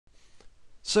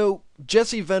So,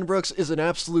 Jesse Venbrooks is an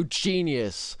absolute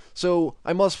genius. So,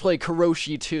 I must play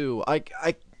Karoshi too. I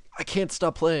can't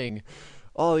stop playing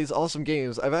all these awesome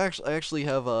games. I actually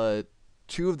have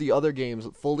two of the other games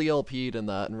fully LP'd in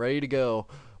that and ready to go.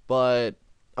 But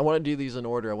I want to do these in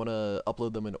order. I want to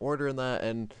upload them in order in that.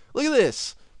 And look at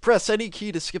this. Press any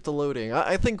key to skip the loading.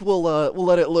 I think we'll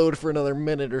let it load for another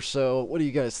minute or so. What do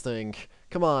you guys think?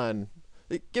 Come on,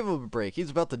 give him a break. He's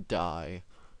about to die.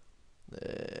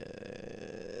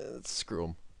 Screw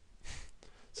him.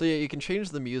 So yeah, you can change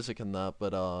the music in that,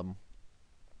 but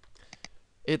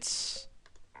it's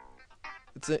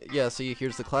yeah. See,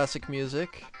 here's the classic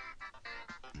music,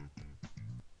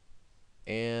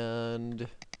 and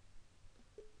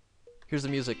here's the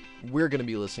music we're gonna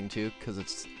be listening to because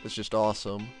it's just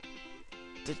awesome.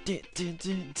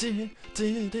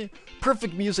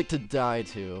 Perfect music to die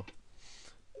to.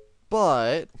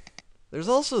 But there's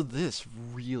also this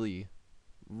really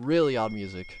odd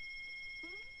music.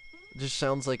 It just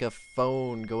sounds like a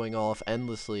phone going off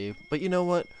endlessly. But you know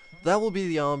what? That will be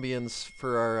the ambience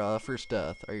for our first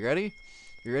death. Are you ready?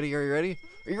 You ready? Are you ready?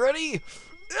 Are you ready?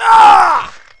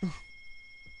 Ah!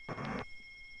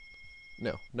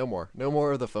 No, no more. No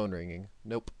more of the phone ringing.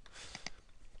 Nope.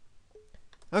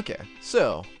 Okay,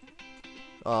 so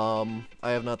I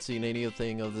have not seen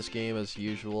anything of this game as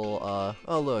usual.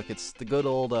 Oh look, it's the good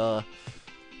old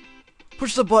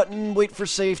push the button, wait for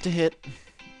save to hit.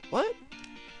 What?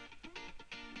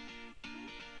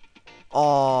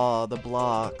 Aw, the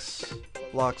blocks.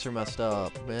 Blocks are messed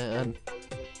up, man.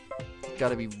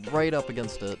 Gotta be right up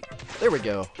against it. There we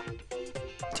go.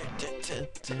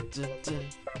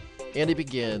 And it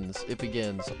begins. It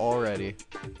begins already.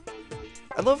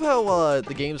 I love how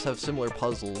the games have similar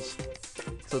puzzles.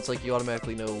 So it's like you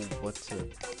automatically know what to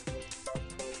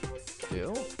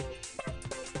do.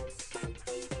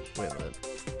 Wait a minute.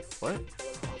 What?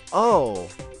 Oh!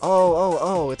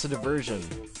 Oh, it's a diversion.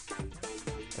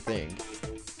 I think.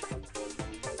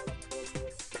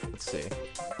 Let's see.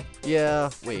 Yeah,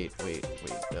 wait,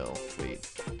 no,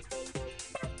 wait.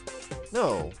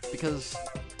 No, because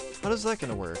how is that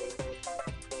gonna work?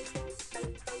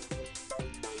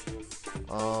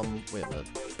 Wait a minute.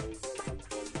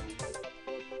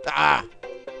 Ah!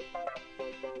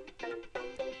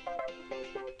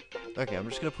 Okay, I'm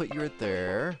just gonna put you right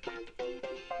there.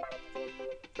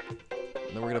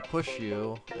 And then we're gonna push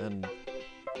you, and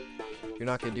you're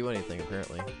not gonna do anything,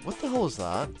 apparently. What the hell is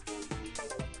that?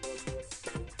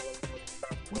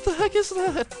 What the heck is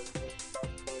that?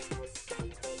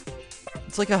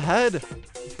 It's like a head.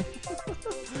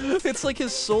 It's like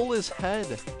his soul is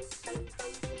head.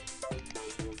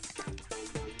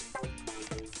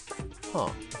 Huh.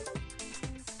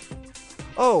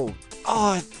 Oh!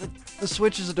 Oh, the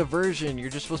switch is a diversion. You're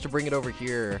just supposed to bring it over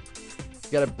here.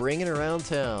 You gotta bring it around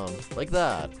town. Like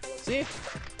that. See?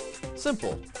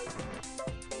 Simple.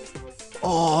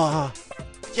 Oh!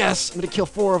 Yes! I'm gonna kill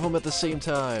 4 of them at the same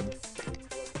time.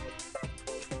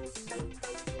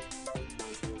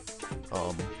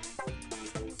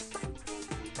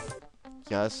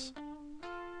 Yes.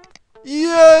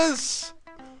 Yes!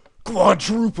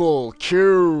 Quadruple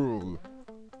kill!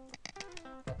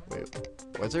 Wait,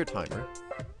 why is there a timer?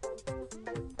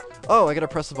 Oh, I gotta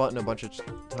press the button a bunch of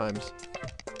times.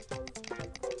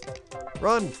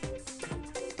 Run!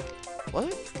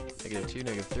 What? -2,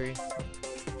 -3.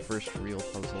 First real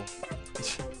puzzle.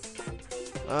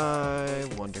 I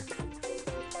wonder.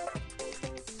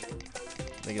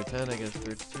 -10,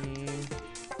 -13.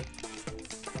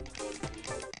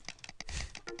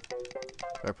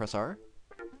 Do I press R?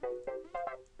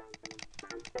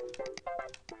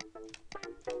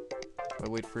 I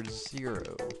wait for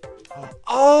 0.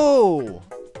 Oh!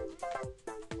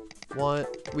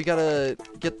 What? We gotta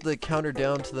get the counter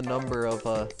down to the number of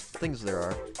things there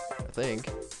are. I think.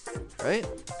 Right?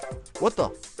 What the?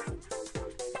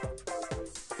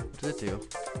 What did it do?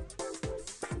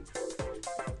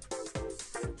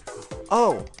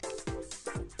 Oh!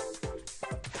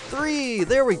 3!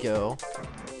 There we go!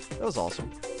 That was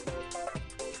awesome.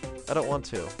 I don't want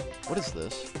to. What is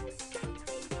this?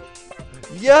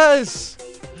 Yes!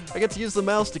 I get to use the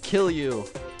mouse to kill you.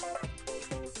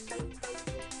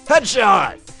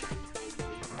 Headshot!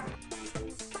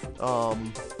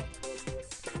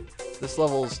 This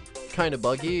level's kind of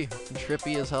buggy and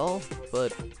trippy as hell,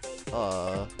 but,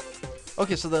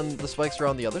 okay, so then the spikes are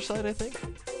on the other side, I think?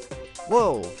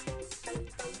 Whoa!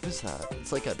 What is that?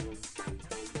 It's like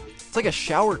a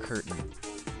shower curtain.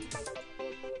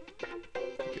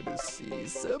 I'm gonna see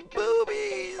some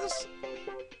boobies!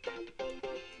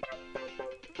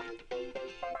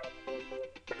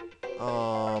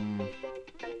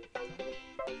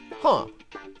 Huh.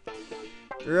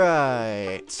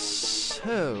 Right.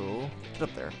 So, get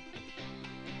up there.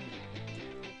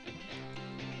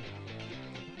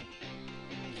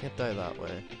 Can't die that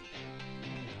way.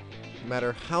 No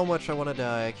matter how much I want to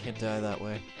die, I can't die that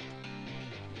way.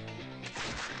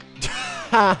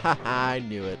 I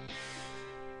knew it.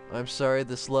 I'm sorry,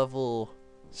 this level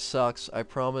sucks. I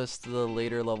promise the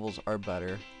later levels are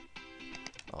better.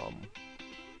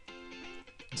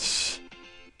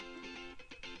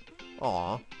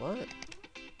 Aw, what?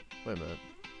 Wait a minute.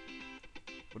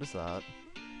 What is that?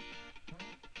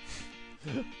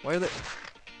 Why are they...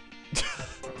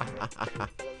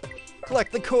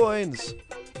 Collect the coins!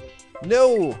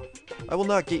 No! I will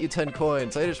not get you 10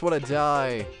 coins. I just want to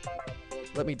die.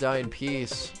 Let me die in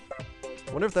peace.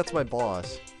 I wonder if that's my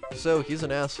boss. So, he's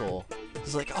an asshole.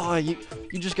 He's like, oh, you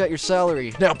just got your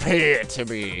salary. Now pay it to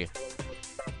me.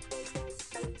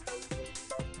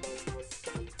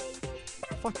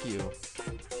 Fuck you.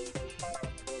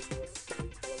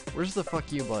 Where's the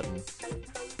fuck you button?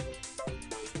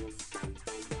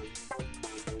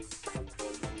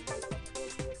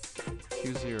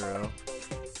 Q0.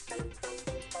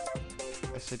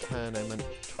 I said 10, I meant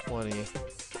 20.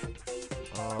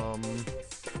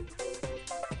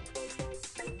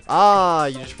 Ah,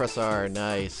 you just press R,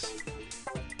 nice.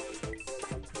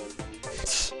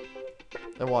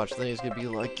 And watch, then he's gonna be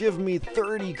like, give me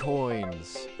 30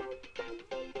 coins.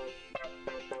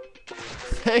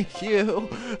 Thank you.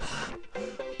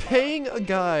 Paying a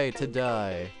guy to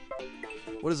die.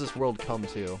 What does this world come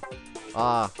to?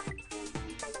 Ah.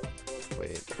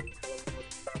 Wait.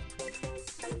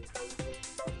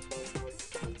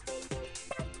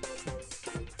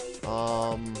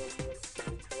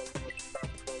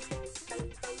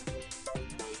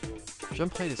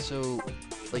 Jump height is so...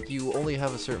 like, you only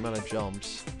have a certain amount of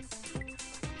jumps.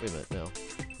 Wait a minute, no.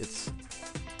 It's...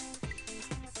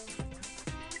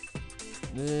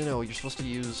 No, you're supposed to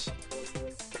use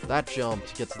that jump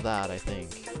to get to that, I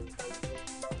think.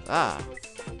 Ah!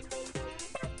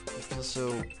 It feels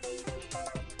so...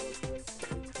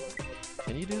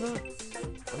 Can you do that?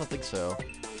 I don't think so.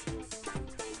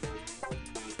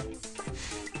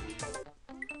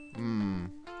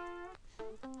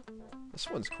 This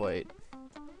one's quite...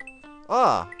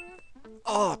 Ah!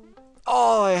 Oh!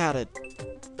 Oh, I had it!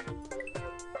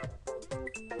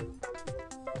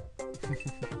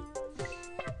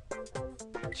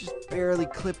 Just barely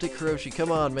clipped it, Karoshi.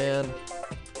 Come on, man.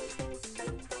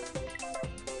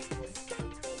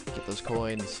 Get those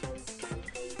coins.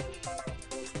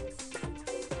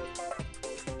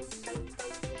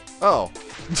 Oh.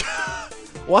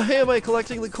 Why am I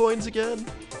collecting the coins again?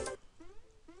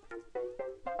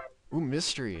 Ooh,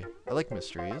 mystery. I like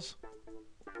mysteries.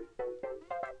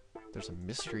 There's a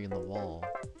mystery in the wall.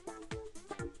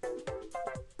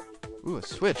 Ooh, a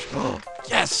switch.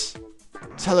 Yes!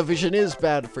 Television is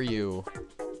bad for you.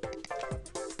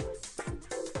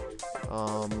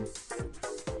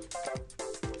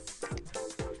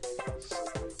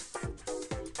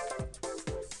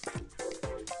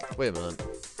 Wait a minute.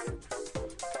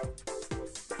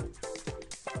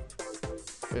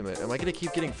 Wait a minute. Am I gonna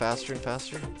keep getting faster and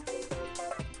faster?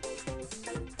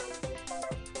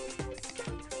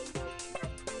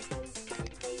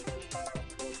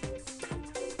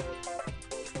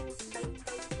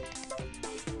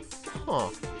 Huh.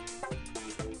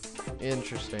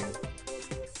 Interesting.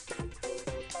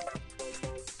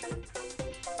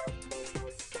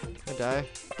 Can I die?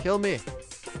 Kill me!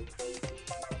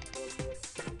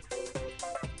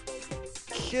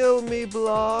 Kill me,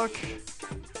 block!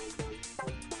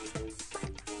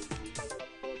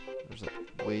 There's a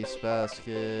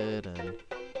wastebasket and...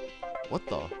 What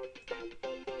the?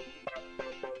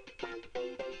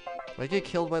 Did I get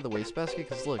killed by the wastebasket?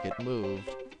 Because look, it moved.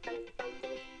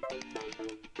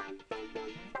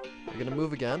 You're gonna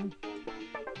move again?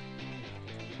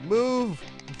 Move!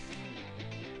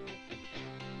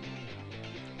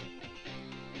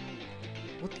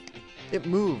 What? It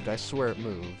moved. I swear it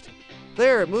moved.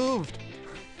 There, it moved!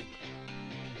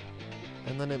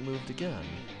 And then it moved again.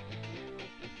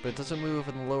 But it doesn't move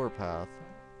in the lower path.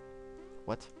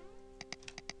 What?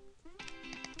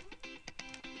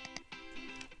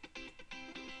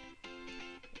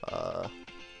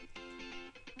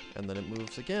 And then it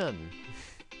moves again.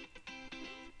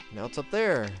 Now it's up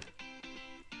there.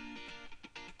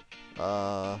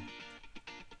 I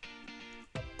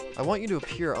want you to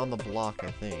appear on the block,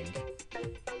 I think.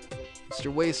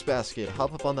 Mr. Wastebasket,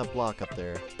 hop up on that block up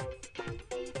there.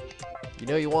 You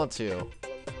know you want to.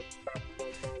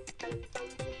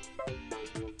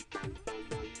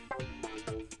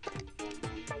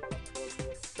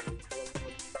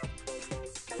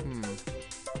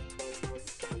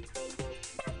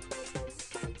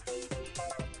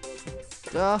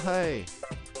 Die!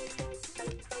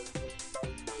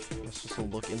 Am I supposed to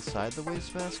look inside the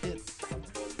wastebasket?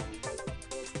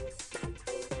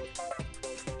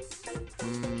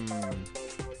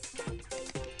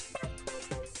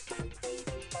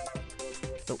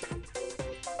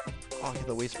 Oh, can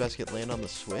the wastebasket land on the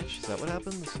switch? Is that what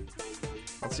happens?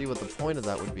 Let's see what the point of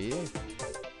that would be.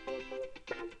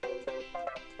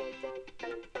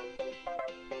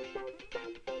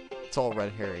 It's all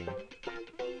red herring.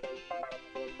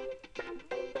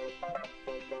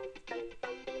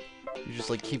 You just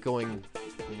like keep going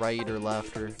right or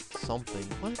left or something.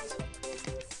 What?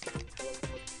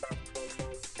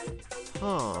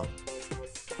 Huh.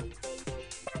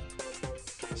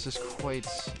 This is quite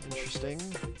interesting.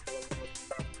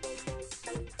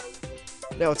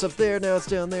 Now it's up there, now it's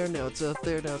down there, now it's up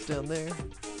there, now it's down there.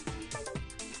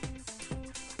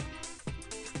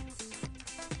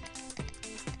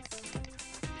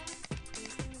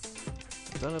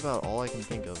 I've done about all I can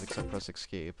think of except press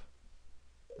escape.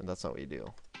 And that's not what you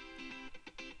do.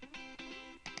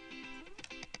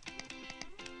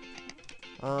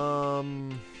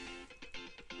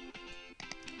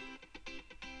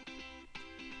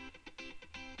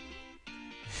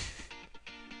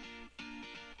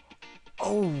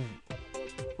 Oh!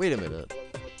 Wait a minute.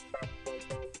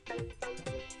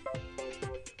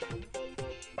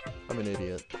 I'm an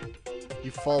idiot.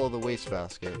 You follow the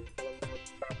wastebasket.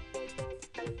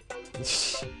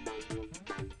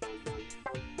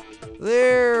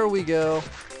 There we go.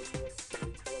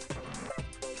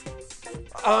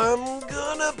 I'm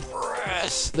gonna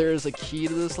press. There's a key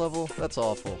to this level? That's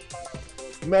awful.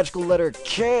 Magical letter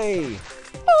K!